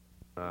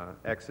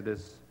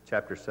Exodus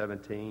chapter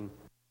 17,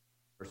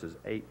 verses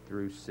 8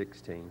 through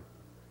 16.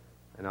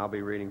 And I'll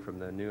be reading from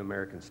the New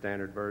American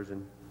Standard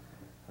Version.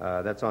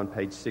 That's on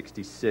page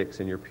 66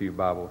 in your Pew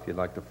Bible if you'd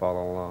like to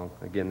follow along.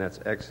 Again, that's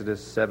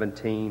Exodus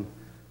 17,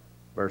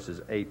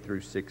 verses 8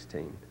 through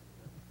 16.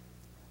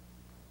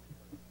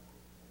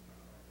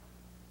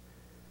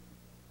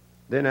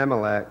 Then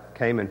Amalek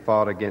came and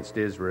fought against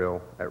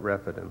Israel at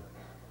Rephidim.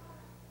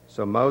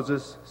 So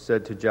Moses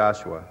said to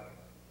Joshua,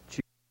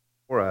 "Choose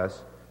for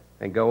us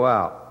and go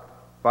out,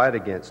 fight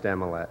against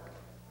Amalek.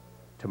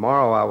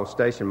 Tomorrow I will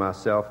station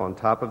myself on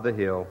top of the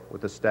hill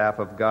with the staff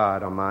of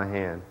God in my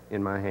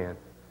hand.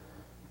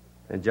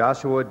 And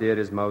Joshua did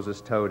as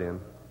Moses told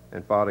him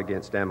and fought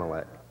against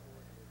Amalek.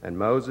 And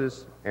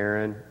Moses,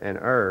 Aaron, and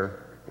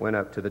went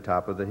up to the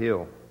top of the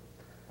hill.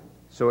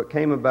 So it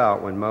came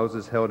about when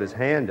Moses held his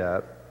hand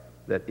up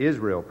that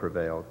Israel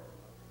prevailed.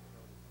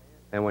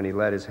 And when he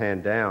let his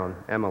hand down,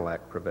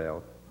 Amalek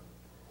prevailed.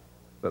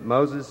 But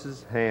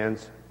Moses'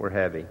 hands were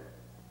heavy.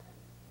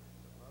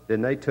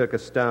 Then they took a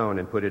stone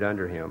and put it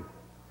under him,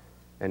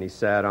 and he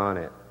sat on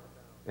it.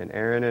 And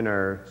Aaron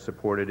and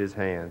supported his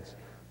hands,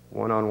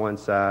 one on one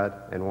side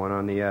and one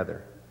on the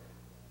other.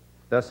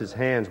 Thus his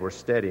hands were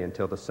steady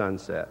until the sun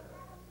set.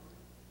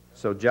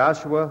 So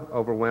Joshua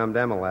overwhelmed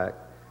Amalek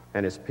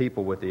and his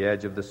people with the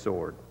edge of the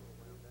sword.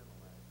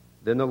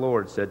 Then the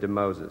Lord said to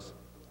Moses,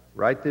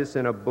 "Write this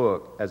in a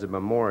book as a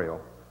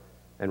memorial,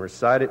 and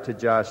recite it to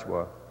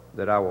Joshua,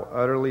 that I will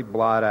utterly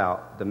blot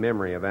out the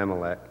memory of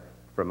Amalek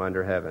from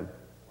under heaven."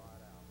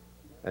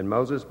 And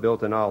Moses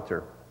built an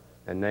altar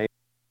and named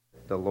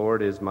it, "The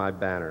Lord is my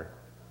banner."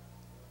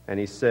 And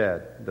he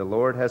said, "The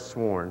Lord has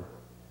sworn,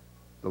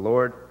 the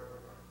Lord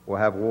will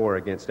have war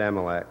against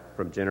Amalek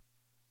from generation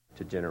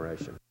to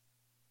generation."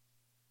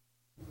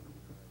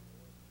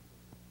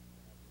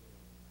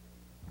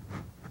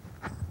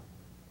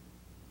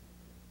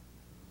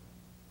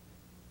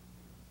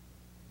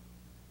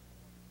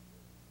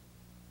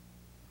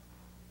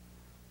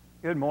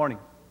 Good morning.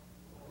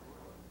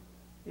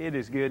 It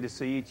is good to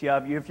see each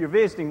of you. If you're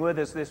visiting with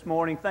us this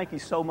morning, thank you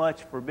so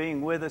much for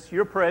being with us.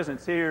 Your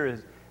presence here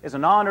is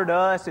an honor to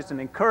us. It's an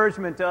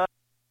encouragement to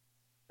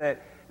us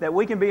that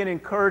we can be an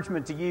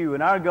encouragement to you.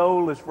 And our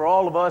goal is for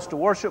all of us to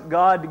worship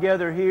God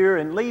together here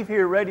and leave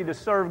here ready to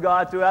serve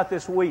God throughout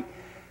this week.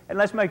 And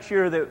let's make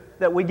sure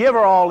that we give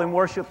our all in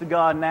worship to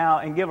God now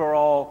and give our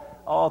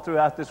all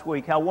throughout this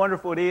week. How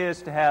wonderful it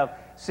is to have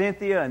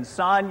Cynthia and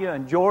Sonia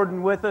and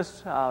Jordan with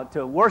us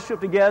to worship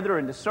together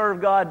and to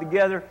serve God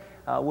together.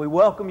 We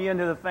welcome you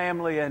into the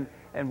family, and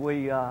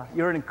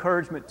you're an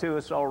encouragement to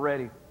us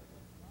already.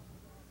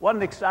 What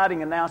an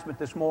exciting announcement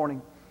this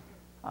morning.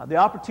 The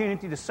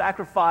opportunity to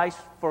sacrifice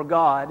for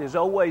God is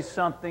always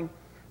something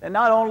that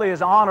not only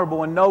is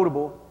honorable and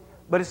notable,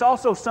 but it's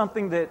also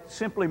something that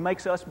simply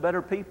makes us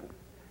better people.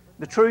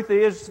 The truth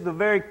is, the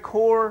very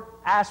core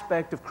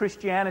aspect of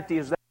Christianity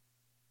is that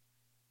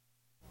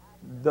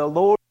the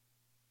Lord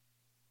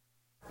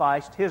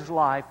sacrificed His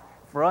life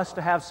for us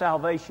to have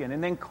salvation,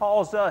 and then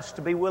calls us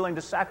to be willing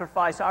to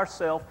sacrifice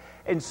ourselves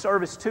in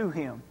service to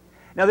Him.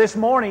 Now this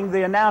morning,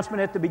 the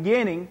announcement at the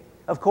beginning,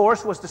 of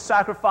course, was the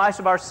sacrifice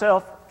of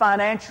ourselves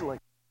financially.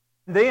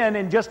 Then,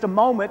 in just a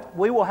moment,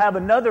 we will have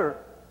another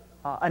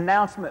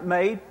announcement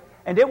made,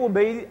 and it will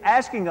be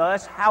asking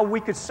us how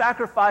we could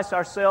sacrifice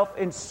ourselves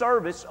in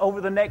service over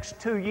the next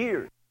 2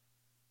 years.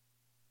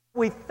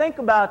 We think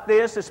about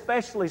this,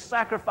 especially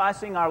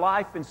sacrificing our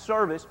life in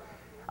service.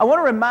 I want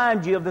to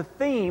remind you of the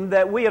theme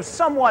that we have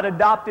somewhat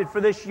adopted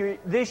for this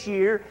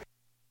year,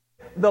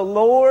 the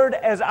Lord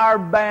as our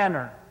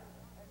banner.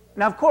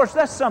 Now, of course,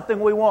 that's something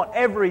we want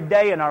every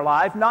day in our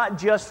life, not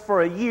just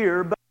for a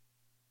year, but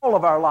all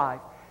of our life.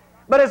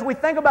 But as we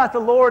think about the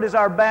Lord as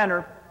our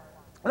banner,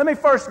 let me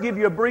first give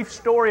you a brief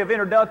story of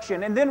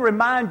introduction and then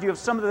remind you of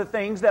some of the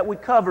things that we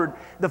covered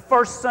the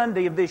first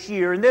Sunday of this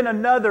year. And then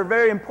another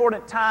very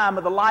important time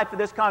of the life of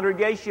this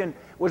congregation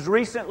was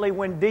recently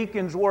when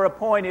deacons were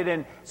appointed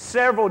and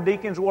several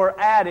deacons were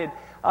added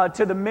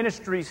to the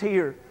ministries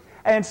here.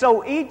 And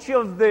so each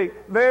of the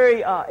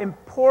very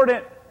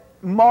important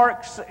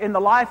marks in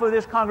the life of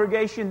this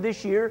congregation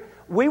this year,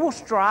 we will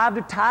strive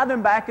to tie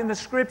them back in the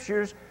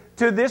Scriptures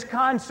to this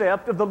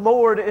concept of the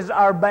Lord as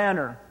our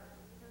banner.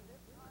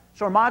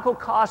 Sir Michael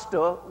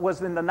Costa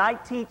was in the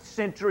 19th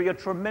century a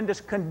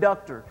tremendous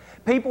conductor.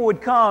 People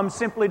would come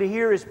simply to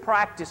hear his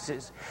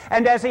practices.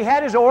 And as he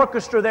had his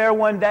orchestra there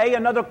one day,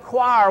 another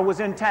choir was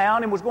in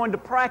town and was going to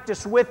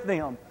practice with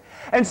them.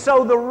 And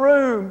so the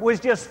room was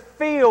just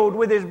filled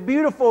with his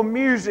beautiful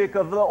music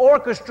of the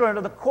orchestra and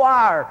of the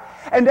choir.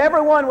 And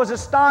everyone was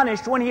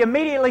astonished when he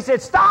immediately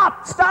said,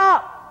 "Stop,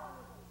 stop!"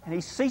 And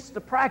he ceased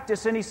the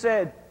practice and he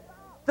said,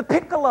 "The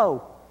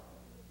piccolo,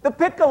 the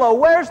piccolo,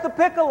 where's the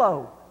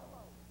piccolo?"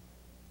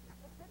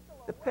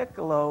 The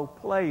piccolo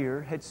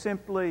player had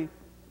simply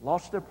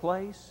lost their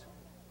place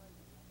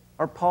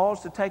or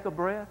paused to take a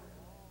breath.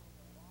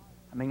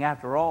 I mean,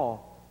 after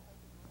all,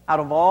 out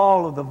of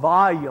all of the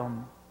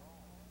volume,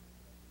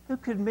 who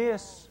could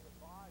miss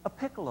a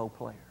piccolo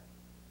player?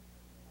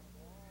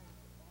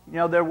 You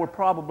know, there were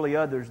probably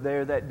others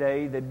there that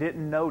day that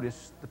didn't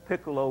notice the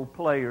piccolo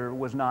player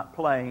was not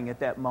playing at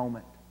that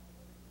moment.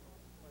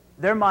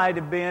 There might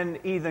have been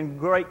even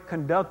great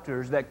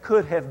conductors that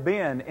could have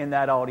been in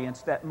that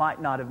audience that might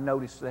not have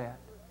noticed that.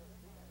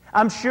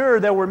 I'm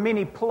sure there were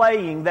many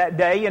playing that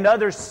day and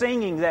others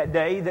singing that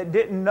day that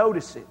didn't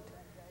notice it.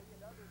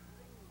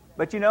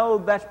 But you know,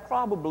 that's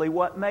probably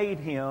what made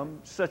him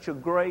such a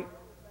great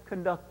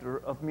conductor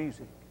of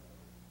music.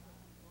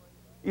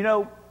 You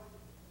know,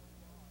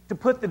 to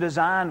put the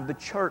design of the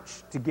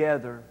church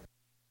together,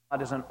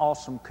 God is an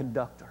awesome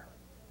conductor,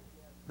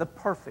 the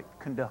perfect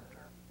conductor.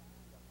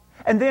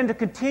 And then to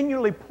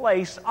continually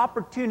place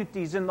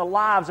opportunities in the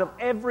lives of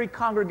every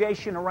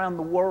congregation around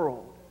the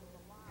world.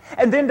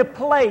 And then to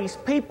place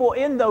people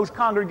in those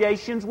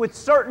congregations with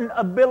certain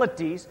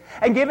abilities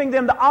and giving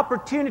them the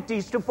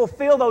opportunities to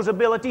fulfill those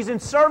abilities in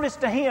service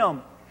to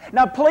Him.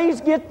 Now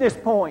please get this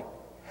point.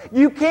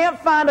 You can't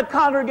find a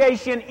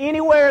congregation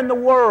anywhere in the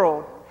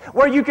world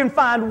where you can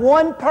find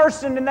one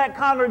person in that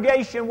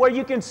congregation where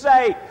you can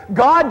say,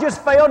 God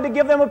just failed to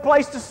give them a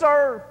place to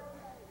serve.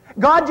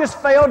 God just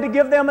failed to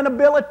give them an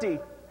ability.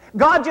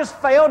 God just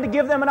failed to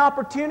give them an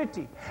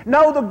opportunity.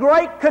 No, the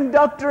great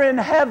conductor in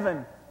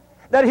heaven,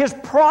 that His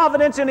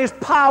providence and His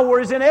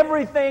power is in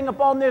everything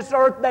upon this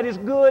earth that is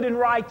good and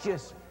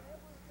righteous.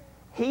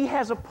 He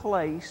has a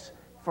place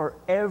for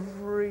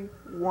every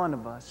one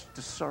of us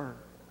to serve.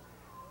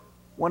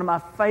 One of my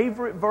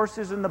favorite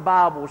verses in the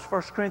Bible is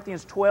 1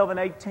 Corinthians 12 and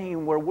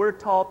 18, where we're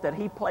taught that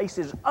He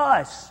places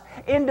us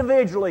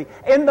individually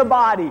in the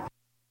body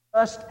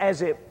just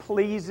as it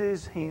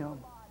pleases Him.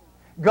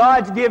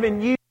 God's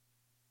given you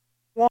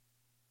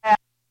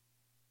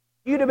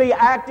to be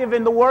active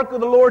in the work of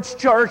the Lord's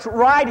church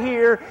right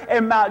here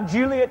in Mount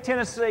Juliet,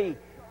 Tennessee.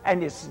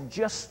 And it's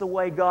just the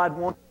way God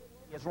wants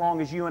it, as long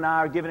as you and I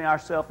are giving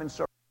ourselves in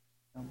service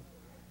to Him.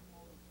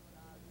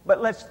 But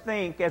let's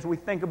think, as we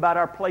think about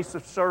our place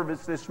of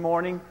service this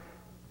morning,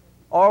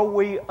 are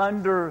we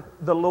under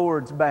the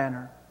Lord's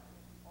banner?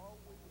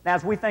 Now,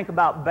 as we think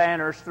about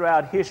banners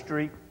throughout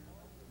history,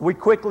 we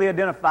quickly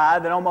identify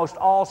that almost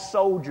all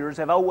soldiers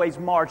have always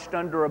marched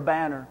under a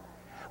banner.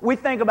 We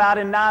think about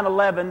in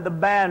 9/11 the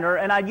banner,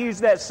 and I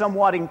use that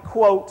somewhat in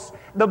quotes,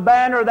 the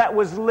banner that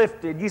was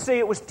lifted. You see,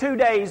 it was 2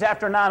 days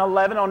after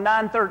 9/11, on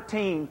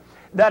 9/13,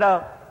 that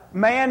a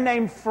man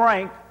named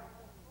Frank,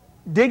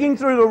 digging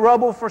through the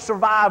rubble for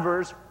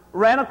survivors,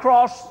 ran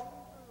across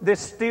this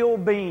steel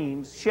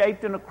beams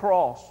shaped in a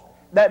cross.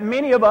 That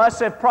many of us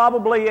have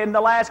probably, in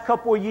the last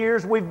couple of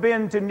years, we've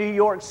been to New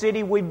York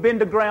City, we've been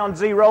to Ground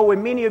Zero,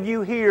 and many of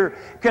you here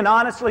can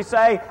honestly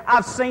say,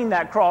 I've seen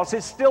that cross.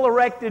 It's still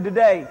erected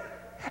today.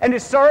 And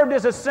it served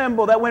as a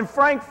symbol that when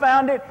Frank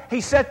found it,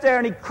 he sat there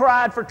and he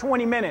cried for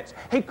 20 minutes.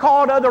 He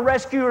called other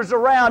rescuers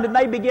around and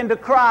they began to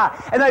cry.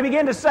 And they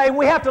began to say,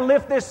 we have to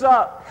lift this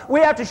up.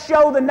 We have to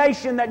show the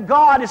nation that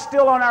God is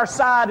still on our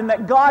side and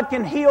that God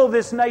can heal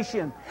this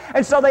nation.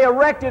 And so they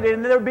erected it,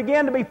 and there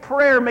began to be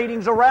prayer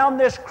meetings around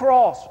this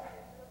cross.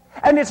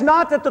 And it's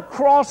not that the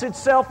cross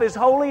itself is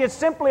holy, it's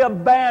simply a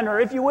banner.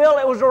 If you will,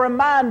 it was a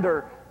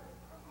reminder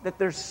that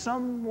there's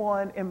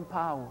someone in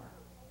power.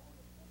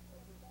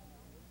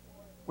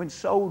 When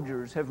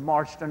soldiers have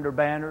marched under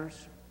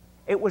banners,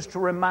 it was to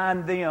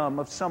remind them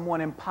of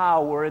someone in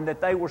power and that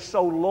they were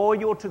so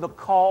loyal to the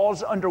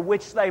cause under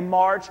which they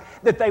marched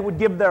that they would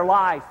give their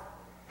life.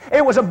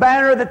 It was a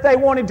banner that they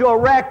wanted to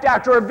erect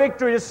after a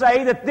victory to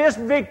say that this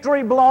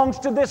victory belongs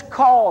to this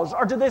cause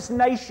or to this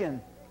nation.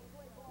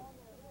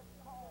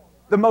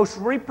 The most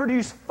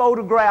reproduced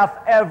photograph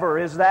ever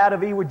is that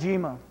of Iwo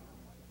Jima.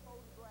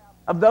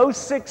 Of those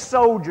 6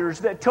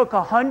 soldiers that took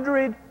a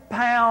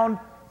 100-pound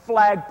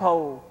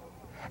flagpole,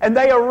 and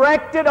they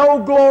erected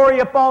Old Glory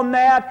upon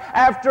that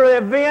after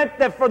an event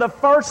that for the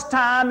first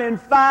time in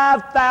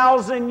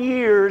 5,000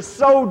 years,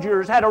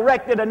 soldiers had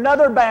erected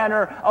another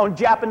banner on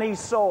Japanese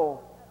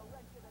soil.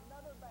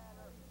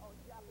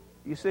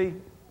 You see,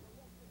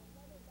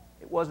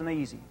 it wasn't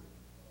easy.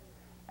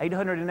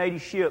 880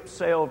 ships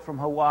sailed from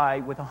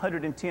Hawaii with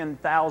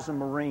 110,000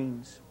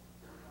 Marines.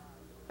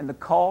 And the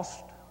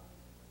cost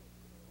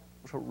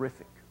was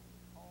horrific.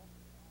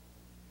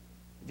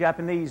 The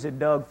Japanese had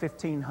dug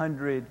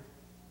 1,500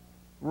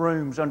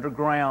 rooms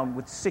underground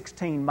with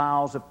 16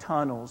 miles of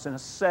tunnels and a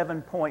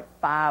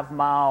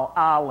 7.5-mile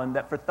island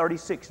that for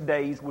 36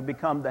 days would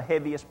become the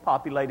heaviest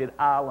populated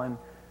island,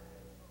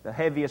 the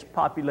heaviest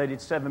populated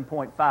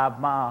 7.5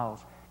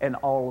 miles in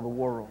all of the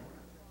world.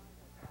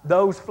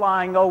 Those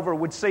flying over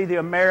would see the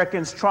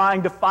Americans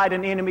trying to fight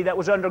an enemy that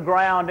was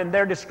underground, and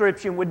their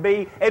description would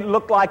be, it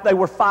looked like they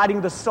were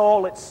fighting the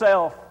soil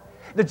itself.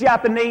 The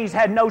Japanese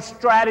had no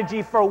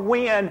strategy for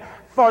win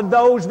for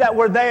those that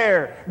were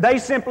there. They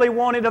simply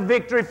wanted a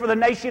victory for the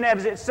nation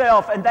as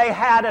itself, and they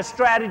had a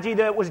strategy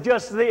that was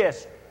just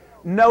this: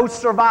 no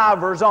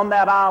survivors on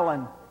that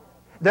island.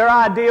 Their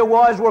idea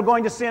was, we're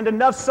going to send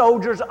enough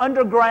soldiers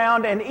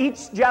underground, and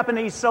each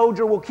Japanese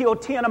soldier will kill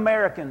 10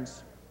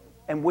 Americans,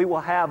 and we will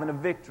have a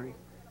victory.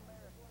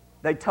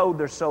 They told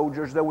their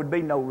soldiers there would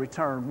be no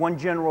return. One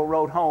general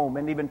wrote home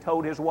and even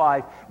told his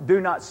wife, do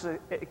not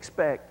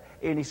expect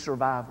any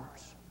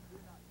survivors.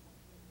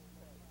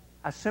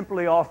 I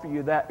simply offer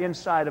you that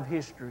insight of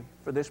history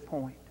for this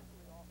point.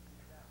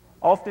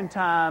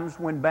 Oftentimes,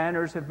 when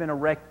banners have been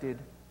erected,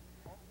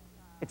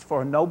 it's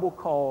for a noble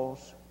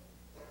cause,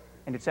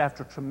 and it's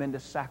after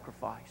tremendous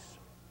sacrifice.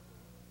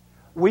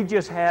 We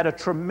just had a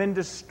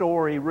tremendous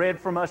story read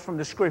from us from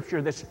the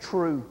Scripture that's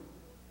true.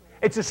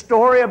 It's a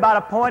story about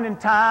a point in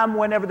time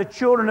whenever the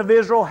children of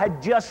Israel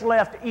had just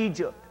left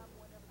Egypt.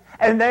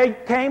 And they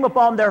came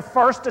upon their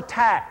first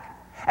attack.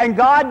 And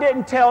God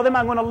didn't tell them,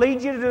 I'm going to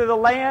lead you to the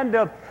land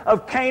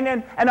of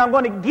Canaan, and I'm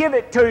going to give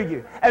it to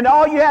you. And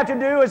all you have to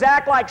do is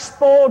act like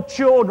spoiled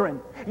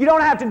children. You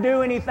don't have to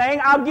do anything.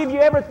 I'll give you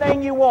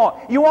everything you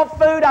want. You want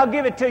food? I'll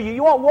give it to you.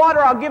 You want water?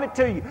 I'll give it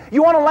to you.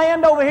 You want a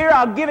land over here?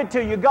 I'll give it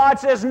to you. God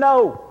says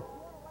no.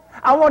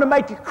 I want to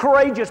make you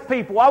courageous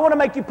people. I want to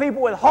make you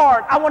people with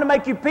heart. I want to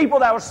make you people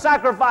that will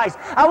sacrifice.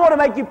 I want to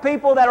make you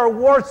people that are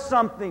worth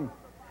something.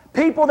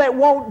 People that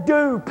won't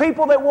do,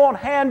 people that want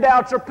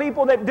handouts, or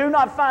people that do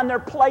not find their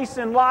place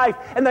in life,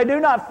 and they do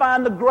not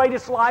find the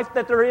greatest life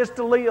that there is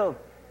to live.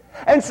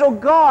 And so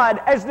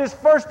God, as this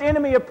first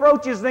enemy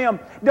approaches them,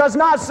 does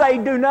not say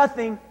do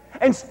nothing.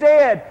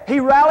 Instead, He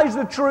rallies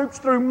the troops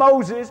through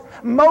Moses.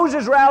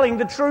 Moses rallying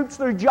the troops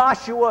through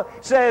Joshua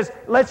says,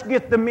 let's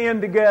get the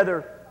men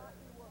together.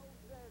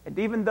 And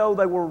even though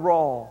they were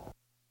raw,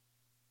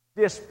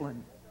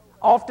 disciplined,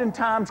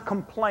 oftentimes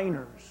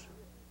complainers,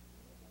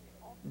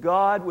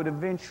 God would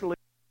eventually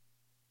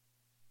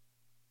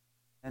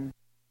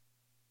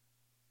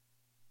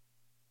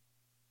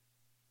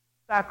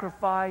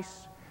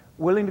sacrifice,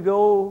 willing to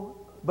go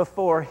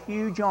before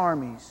huge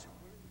armies,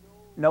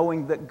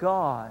 knowing that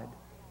God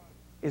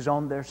is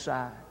on their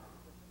side.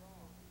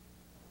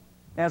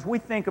 Now, as we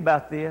think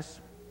about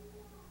this,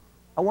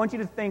 I want you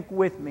to think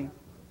with me.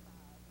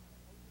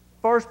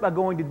 First, by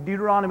going to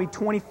Deuteronomy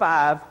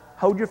 25.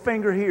 Hold your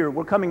finger here.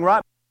 We're coming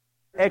right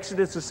back to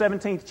Exodus, the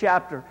 17th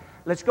chapter.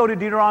 Let's go to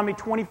Deuteronomy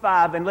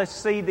 25 and let's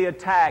see the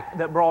attack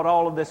that brought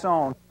all of this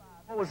on.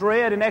 What was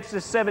read in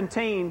Exodus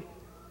 17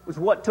 was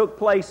what took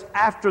place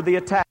after the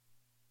attack.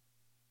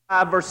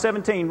 Verse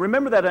 17,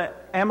 remember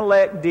that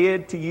Amalek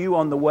did to you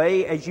on the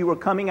way as you were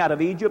coming out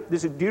of Egypt.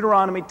 This is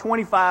Deuteronomy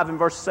 25 and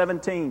verse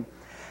 17.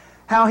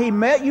 How he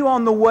met you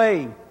on the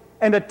way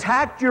and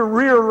attacked your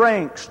rear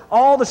ranks,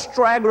 all the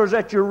stragglers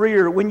at your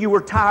rear, when you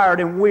were tired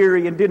and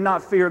weary and did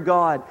not fear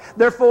God.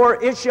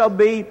 Therefore it shall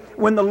be,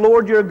 when the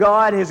Lord your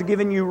God has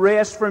given you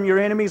rest from your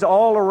enemies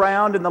all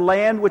around in the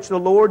land which the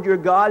Lord your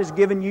God has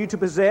given you to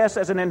possess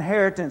as an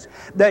inheritance,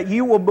 that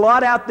you will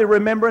blot out the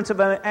remembrance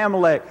of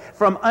Amalek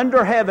from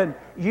under heaven.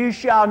 You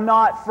shall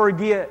not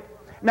forget.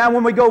 Now,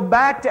 when we go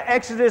back to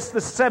Exodus, the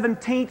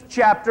 17th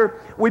chapter,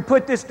 we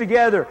put this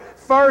together.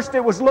 First, it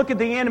was look at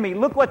the enemy.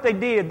 Look what they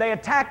did. They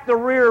attacked the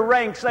rear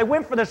ranks. They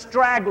went for the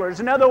stragglers.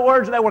 In other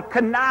words, they were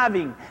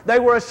conniving. They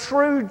were a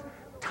shrewd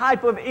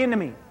type of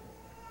enemy.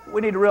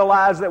 We need to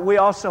realize that we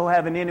also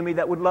have an enemy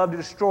that would love to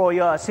destroy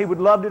us. He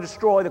would love to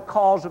destroy the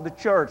cause of the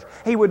church.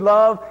 He would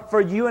love for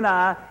you and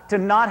I to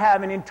not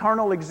have an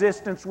eternal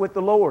existence with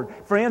the Lord.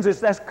 Friends,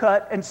 that's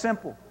cut and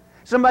simple.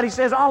 Somebody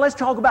says, oh, let's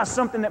talk about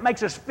something that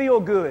makes us feel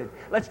good.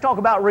 Let's talk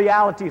about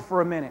reality for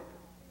a minute.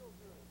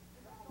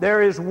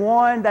 There is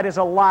one that is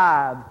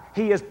alive.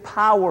 He is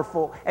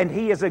powerful, and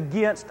He is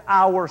against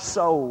our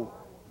soul.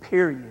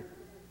 Period.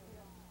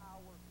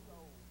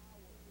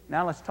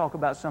 Now let's talk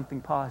about something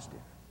positive.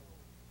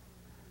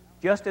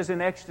 Just as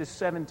in Exodus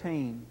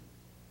 17,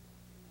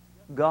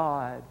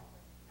 God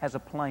has a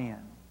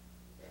plan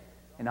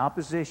in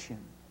opposition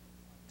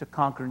to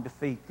conquer and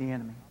defeat the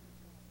enemy.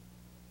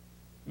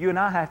 You and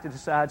I have to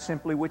decide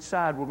simply which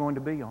side we're going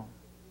to be on.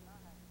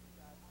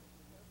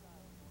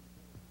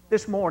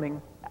 This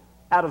morning,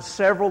 out of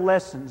several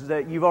lessons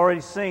that you've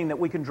already seen that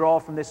we can draw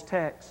from this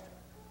text,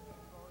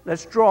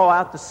 let's draw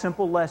out the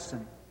simple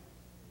lesson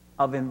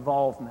of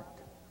involvement.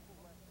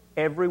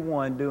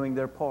 Everyone doing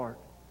their part.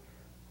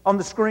 On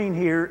the screen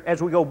here,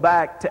 as we go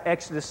back to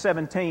Exodus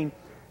 17,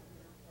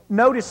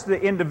 notice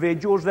the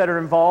individuals that are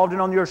involved.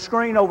 And on your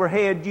screen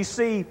overhead, you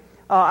see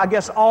I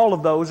guess all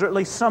of those, or at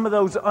least some of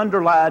those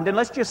underlined. And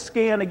let's just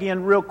scan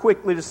again real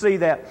quickly to see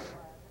that.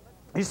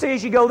 You see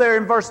as you go there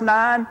in verse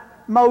 9,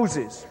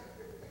 Moses,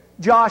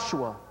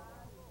 Joshua,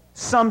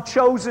 some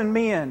chosen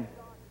men.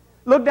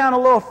 Look down a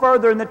little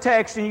further in the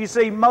text and you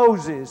see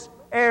Moses,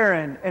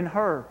 Aaron, and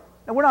Hur.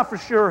 Now we're not for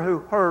sure who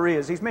Hur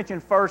is. He's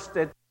mentioned first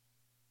that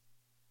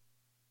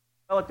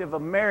relative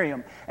of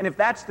Miriam. And if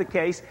that's the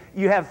case,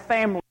 you have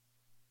family.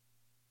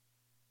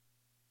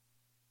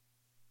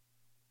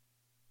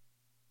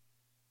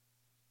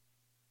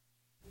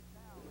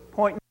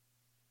 Point.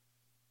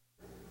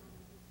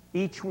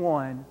 Each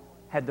one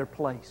had their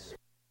place.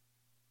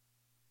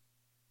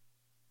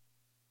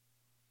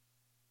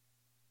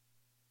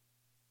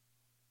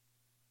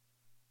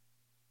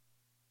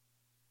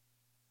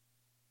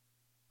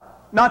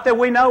 Not that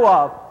we know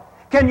of.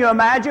 Can you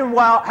imagine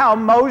how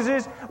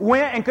Moses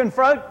went and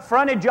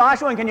confronted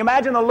Joshua? And can you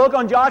imagine the look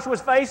on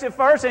Joshua's face at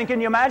first? And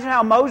can you imagine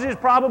how Moses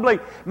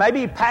maybe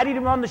he patted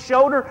him on the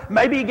shoulder,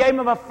 maybe he gave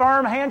him a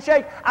firm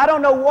handshake? I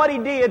don't know what he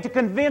did to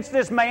convince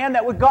this man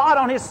that with God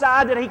on his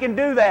side that he can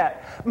do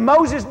that.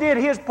 Moses did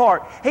his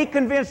part. He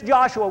convinced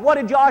Joshua. What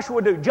did Joshua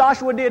do?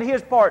 Joshua did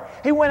his part.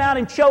 He went out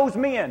and chose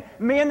men.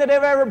 Men that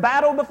have ever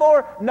battled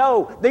before?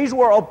 No. These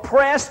were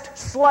oppressed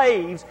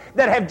slaves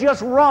that have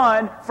just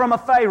run from a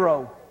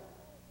Pharaoh.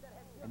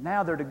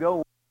 Now they're to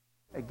go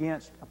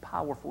against a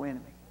powerful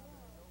enemy.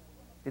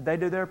 Did they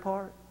do their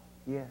part?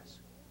 Yes.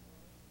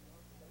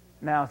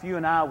 Now, if you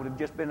and I would have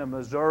just been an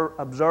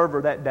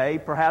observer that day,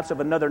 perhaps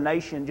of another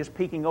nation just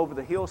peeking over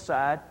the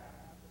hillside,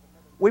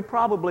 we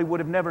probably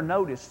would have never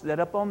noticed that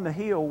up on the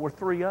hill were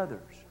 3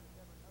 others.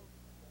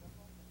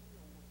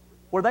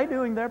 Were they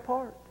doing their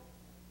part?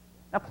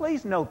 Now,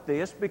 please note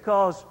this,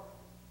 because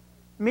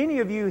many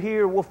of you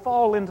here will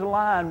fall into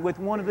line with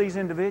one of these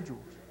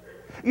individuals.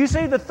 You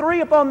see the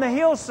 3 up on the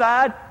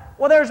hillside,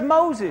 well, there's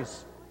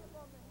Moses.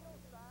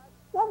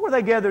 What were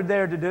they gathered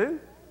there to do?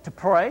 To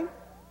pray,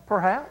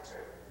 perhaps?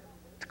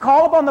 To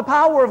call upon the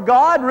power of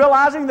God,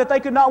 realizing that they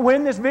could not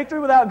win this victory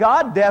without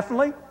God?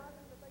 Definitely.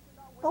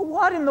 But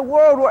what in the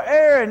world were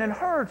Aaron and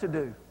Hur to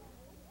do?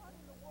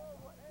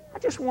 I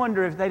just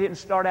wonder if they didn't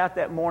start out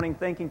that morning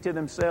thinking to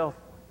themselves,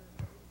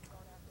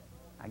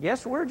 I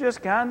guess we're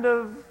just kind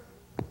of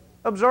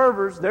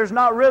observers. There's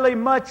not really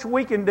much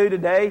we can do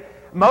today.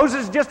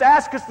 Moses just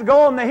asked us to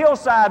go on the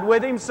hillside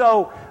with him,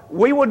 so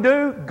we will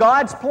do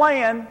God's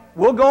plan.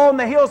 We'll go on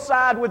the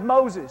hillside with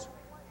Moses.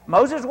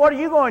 Moses, what are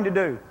you going to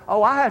do?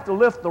 Oh, I have to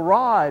lift the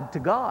rod to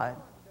God.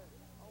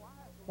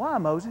 Why,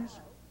 Moses?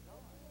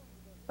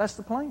 That's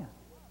the plan.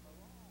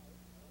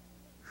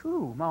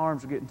 Whew, my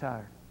arms are getting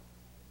tired.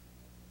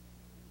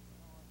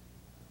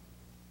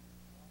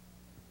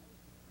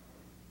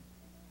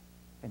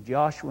 And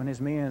Joshua and his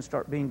men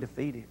start being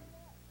defeated.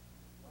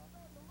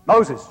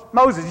 Moses,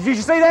 did you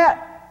see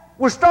that?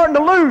 We're starting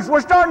to lose.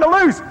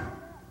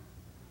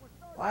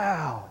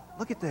 Wow,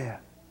 look at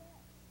that.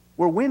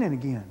 We're winning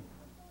again.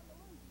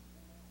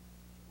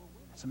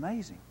 That's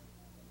amazing.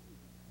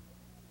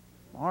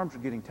 My arms are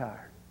getting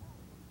tired.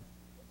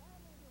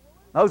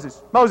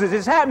 Moses,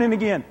 it's happening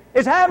again.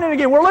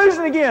 We're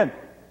losing again.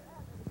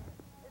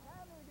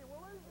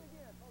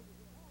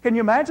 Can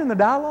you imagine the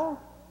dialogue?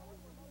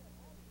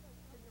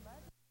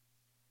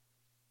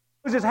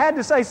 Moses had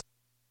to say,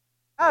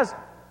 guys,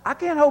 I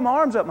can't hold my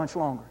arms up much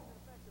longer.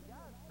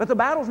 But the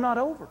battle's not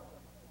over.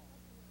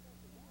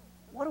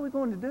 What are we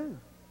going to do?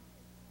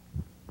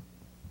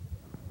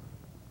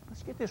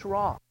 Let's get this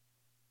rock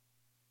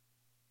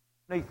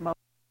underneath Moses.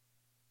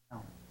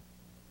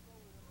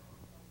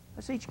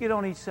 Let's each get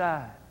on each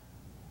side.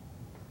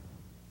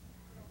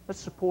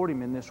 Let's support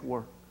him in this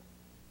work.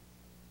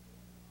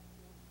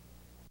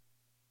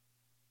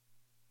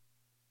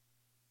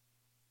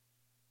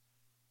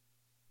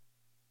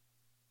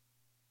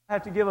 I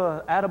have to give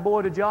an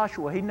attaboy to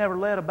Joshua. He never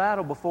led a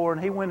battle before,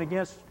 and he went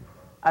against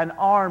an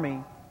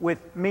army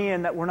with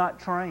men that were not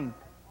trained.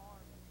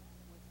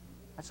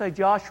 I'd say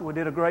Joshua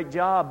did a great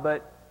job,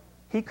 but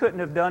he couldn't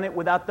have done it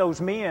without those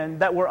men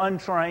that were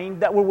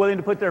untrained, that were willing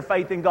to put their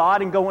faith in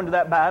God and go into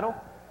that battle.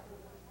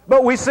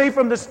 But we see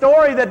from the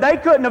story that they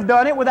couldn't have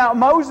done it without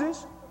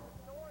Moses.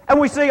 And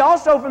we see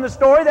also from the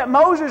story that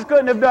Moses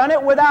couldn't have done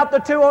it without the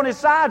 2 on his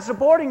side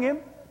supporting him.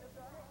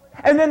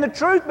 And then the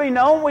truth be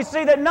known, we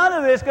see that none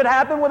of this could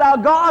happen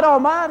without God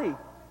Almighty.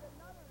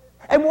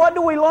 And what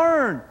do we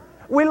learn?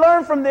 We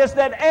learn from this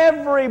that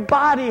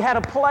everybody had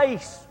a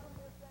place.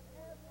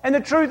 And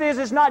the truth is,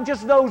 it's not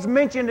just those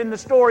mentioned in the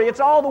story. It's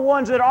all the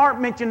ones that aren't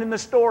mentioned in the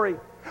story.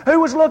 Who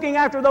was looking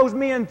after those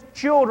men's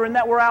children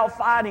that were out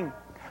fighting?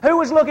 Who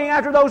was looking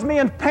after those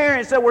men's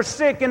parents that were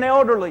sick and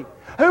elderly?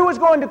 Who was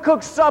going to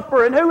cook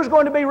supper? And who was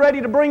going to be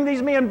ready to bring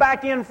these men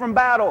back in from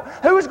battle?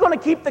 Who was going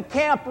to keep the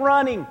camp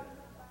running?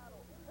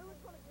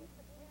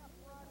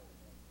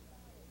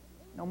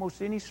 In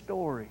almost any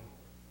story,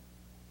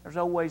 there's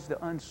always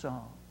the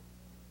unsung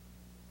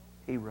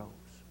heroes.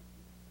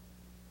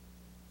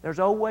 There's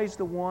always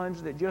the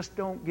ones that just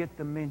don't get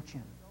the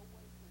mention.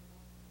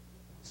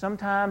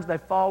 Sometimes they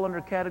fall under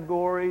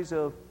categories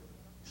of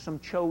some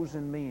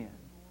chosen men.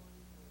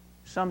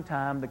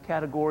 Sometimes the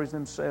categories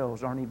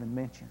themselves aren't even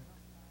mentioned.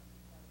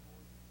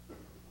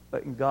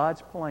 But in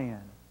God's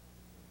plan,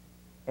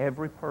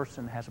 every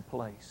person has a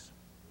place.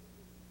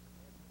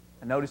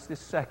 And notice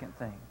this second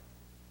thing.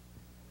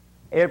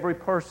 Every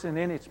person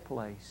in its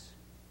place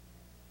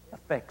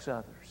affects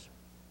others.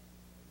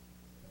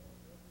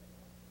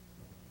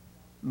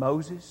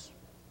 Moses.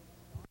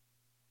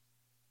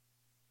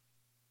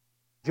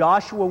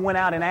 Joshua went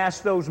out and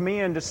asked those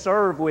men to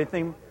serve with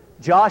him.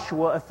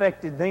 Joshua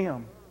affected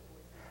them.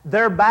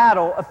 Their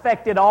battle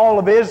affected all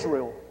of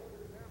Israel.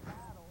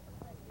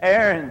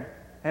 Aaron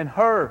and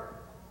Hur,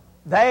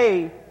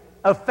 they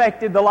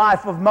affected the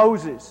life of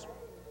Moses.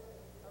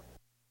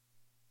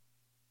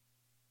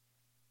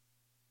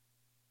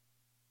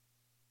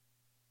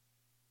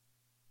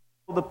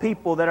 The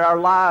people that our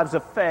lives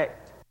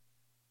affect.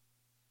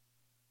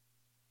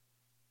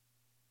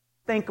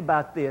 Think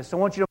about this. I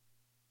want you to...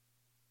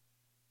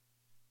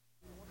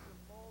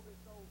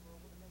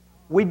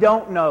 We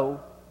don't know,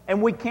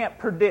 and we can't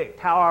predict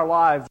how our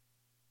lives are.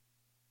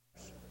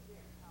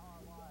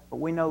 But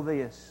we know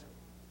this.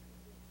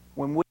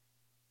 When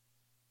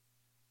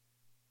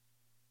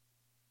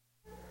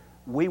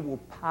we will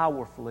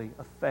powerfully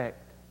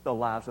affect the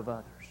lives of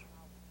others.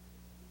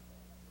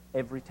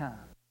 Every time.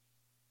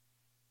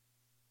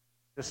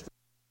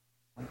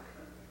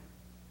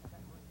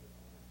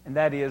 And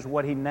that is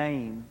what he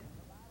named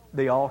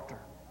the altar.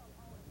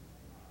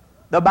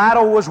 The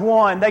battle was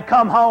won. They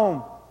come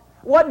home.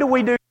 What do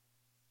we do?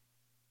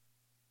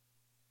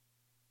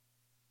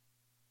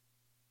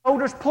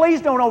 Elders,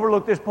 please don't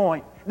overlook this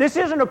point. This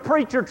isn't a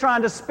preacher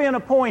trying to spin a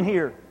point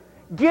here.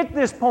 Get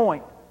this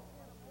point.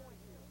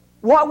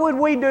 What would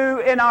we do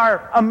in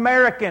our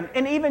American,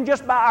 and even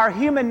just by our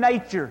human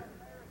nature?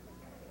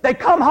 They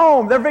come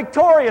home. They're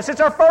victorious. It's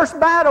our first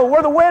battle.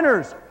 We're the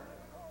winners.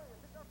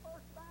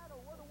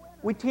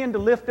 We tend to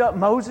lift up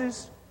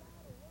Moses.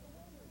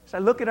 Say,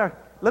 look at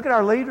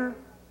our leader.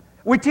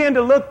 We tend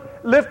to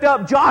lift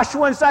up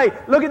Joshua and say,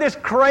 look at this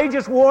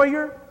courageous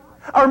warrior.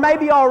 Or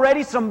maybe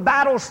already some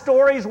battle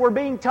stories were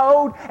being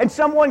told, and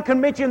someone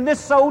can mention this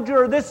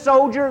soldier or this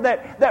soldier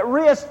that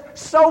risked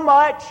so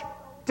much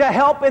to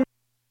help in.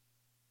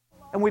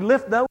 And we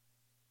lift those.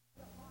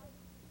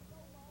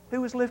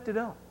 Who was lifted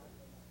up?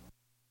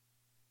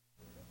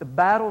 The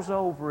battle's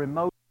over, and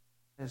Moses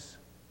says,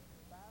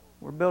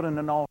 we're building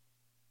an altar.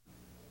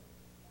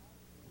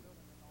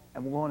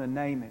 And we're going to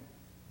name it,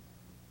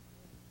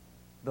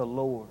 the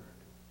Lord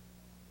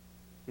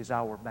is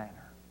our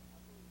banner.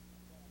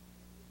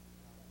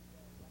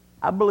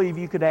 I believe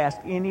you could ask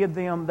any of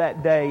them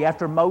that day,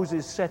 after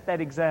Moses set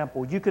that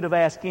example, you could have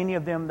asked any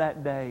of them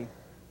that day,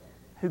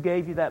 who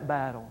gave you that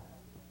battle?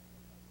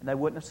 And they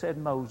wouldn't have said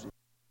Moses.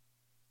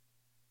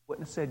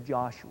 Wouldn't have said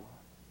Joshua.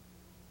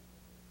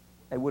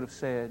 They would have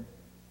said,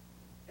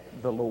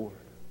 the Lord.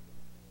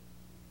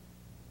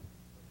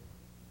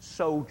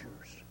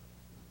 Soldiers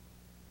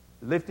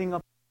lifting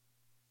up.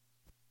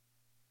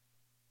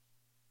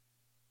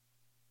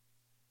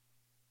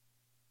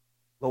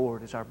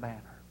 Lord is our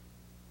banner.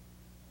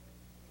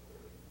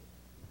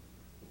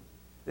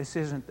 This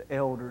isn't the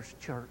elders'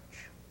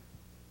 church.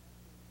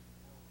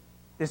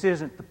 This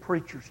isn't the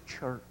preacher's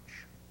church.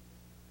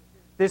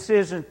 This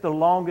isn't the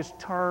longest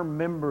term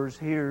members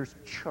here's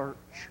church.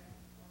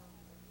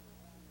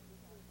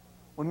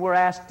 When we're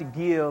asked to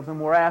give and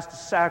we're asked to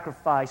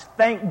sacrifice,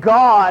 thank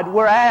God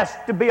we're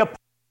asked to be a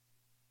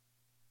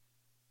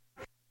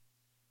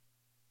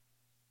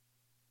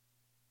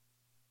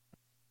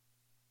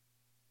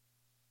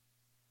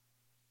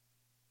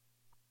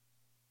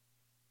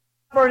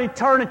for an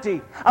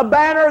eternity. A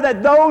banner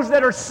that those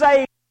that are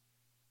saved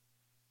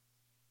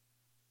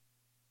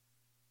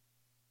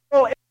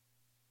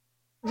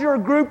your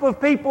group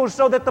of people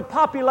so that the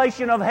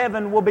population of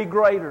heaven will be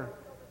greater.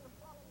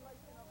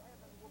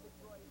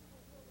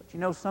 But you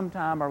know,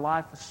 sometimes our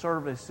life of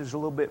service is a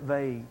little bit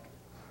vague.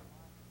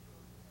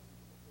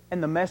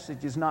 And the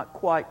message is not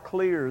quite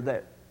clear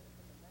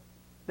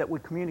that we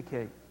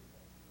communicate.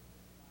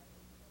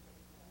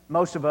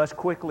 Most of us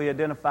quickly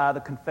identify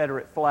the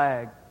Confederate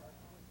flag.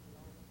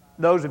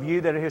 Those of you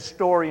that are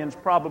historians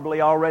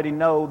probably already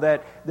know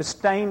that the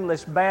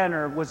stainless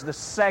banner was the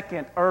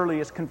second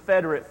earliest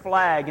Confederate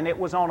flag, and it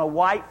was on a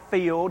white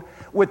field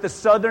with the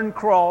Southern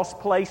Cross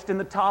placed in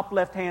the top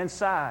left-hand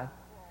side.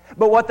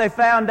 But what they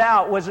found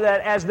out was that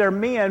as their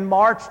men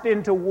marched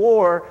into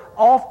war,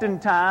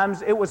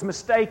 oftentimes it was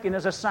mistaken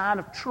as a sign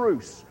of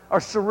truce or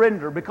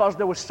surrender because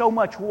there was so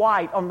much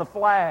white on the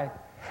flag.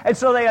 And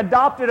so they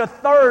adopted a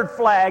third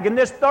flag, and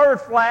this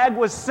third flag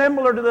was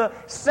similar to the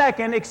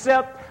second,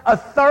 except a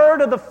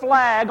third of the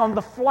flag, on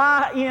the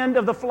fly end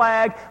of the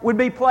flag, would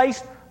be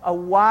placed a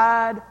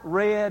wide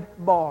red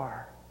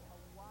bar.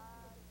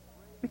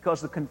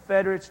 Because the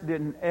Confederates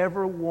didn't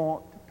ever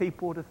want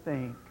people to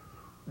think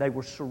they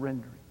were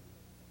surrendering.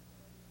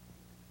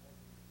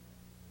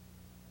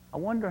 I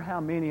wonder how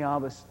many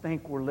of us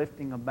think we're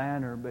lifting a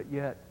banner, but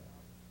yet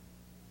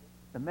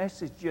the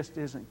message just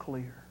isn't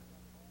clear.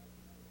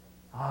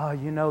 Oh,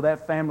 you know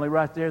that family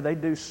right there, they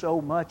do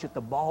so much at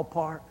the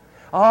ballpark.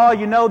 Oh,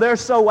 you know, they're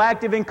so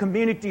active in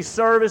community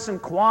service and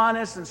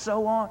Kiwanis and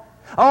so on.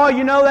 Oh,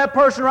 you know, that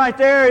person right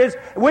there is,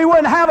 we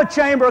wouldn't have a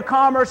Chamber of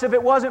Commerce if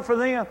it wasn't for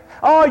them.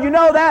 Oh, you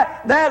know,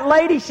 that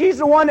lady, she's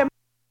the one that...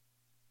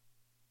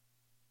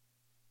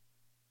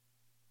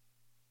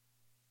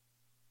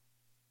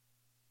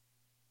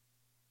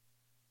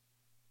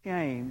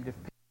 Shamed if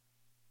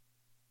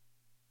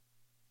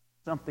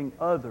something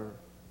other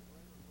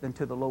than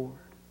to the Lord.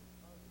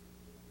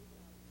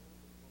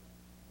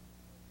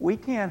 We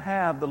can't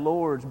have the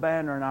Lord's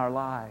banner in our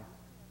life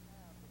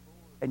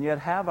and yet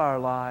have our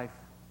life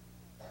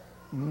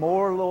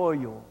more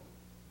loyal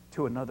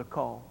to another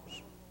cause.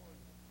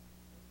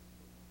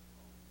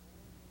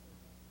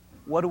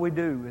 What do we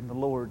do in the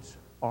Lord's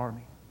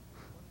army?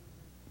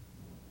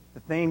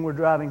 The thing we're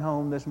driving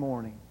home this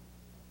morning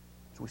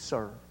is we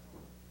serve.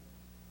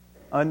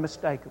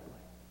 Unmistakably,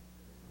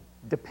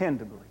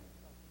 dependably,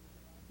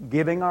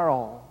 giving our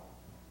all,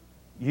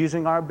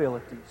 using our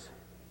abilities,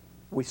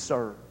 we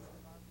serve.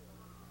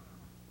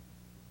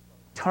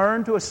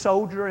 Turn to a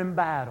soldier in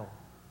battle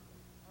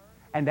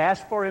and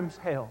ask for his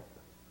help,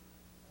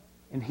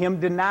 and him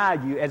deny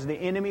you as the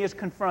enemy is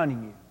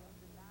confronting you.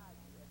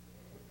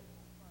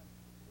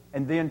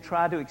 And then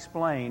try to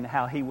explain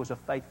how he was a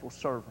faithful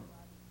servant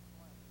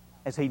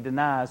as he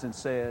denies and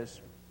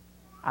says,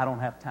 I don't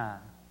have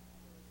time.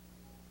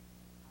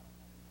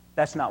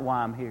 That's not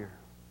why I'm here.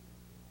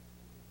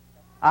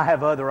 I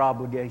have other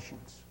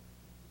obligations.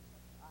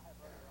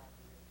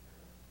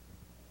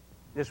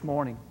 This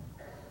morning,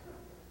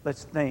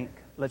 let's think,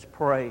 let's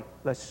pray,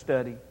 let's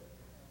study,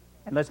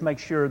 and let's make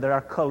sure that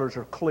our colors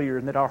are clear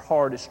and that our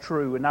heart is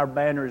true and our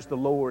banner is the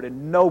Lord,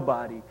 and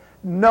nobody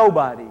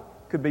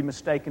could be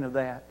mistaken of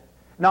that.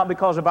 Not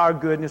because of our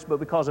goodness, but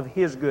because of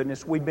His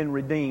goodness. We've been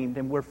redeemed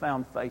and we're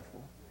found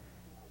faithful.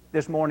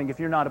 This morning, if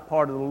you're not a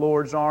part of the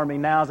Lord's army,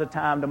 now's the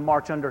time to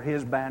march under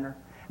His banner.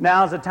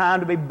 Now's the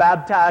time to be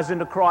baptized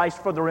into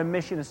Christ for the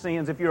remission of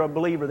sins if you're a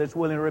believer that's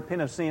willing to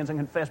repent of sins and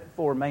confess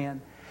before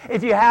man.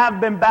 If you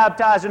have been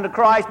baptized into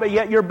Christ, but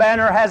yet your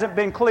banner hasn't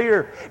been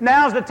clear,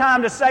 now's the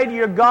time to say to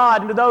your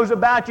God and to those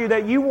about you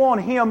that you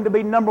want Him to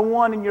be number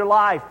one in your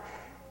life.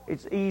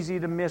 It's easy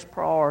to miss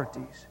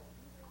priorities,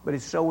 but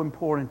it's so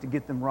important to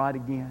get them right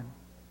again.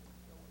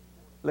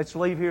 Let's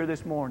leave here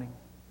this morning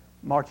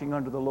marching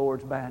under the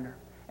Lord's banner.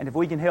 And if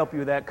we can help you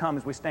with that, come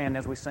as we stand,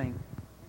 as we sing.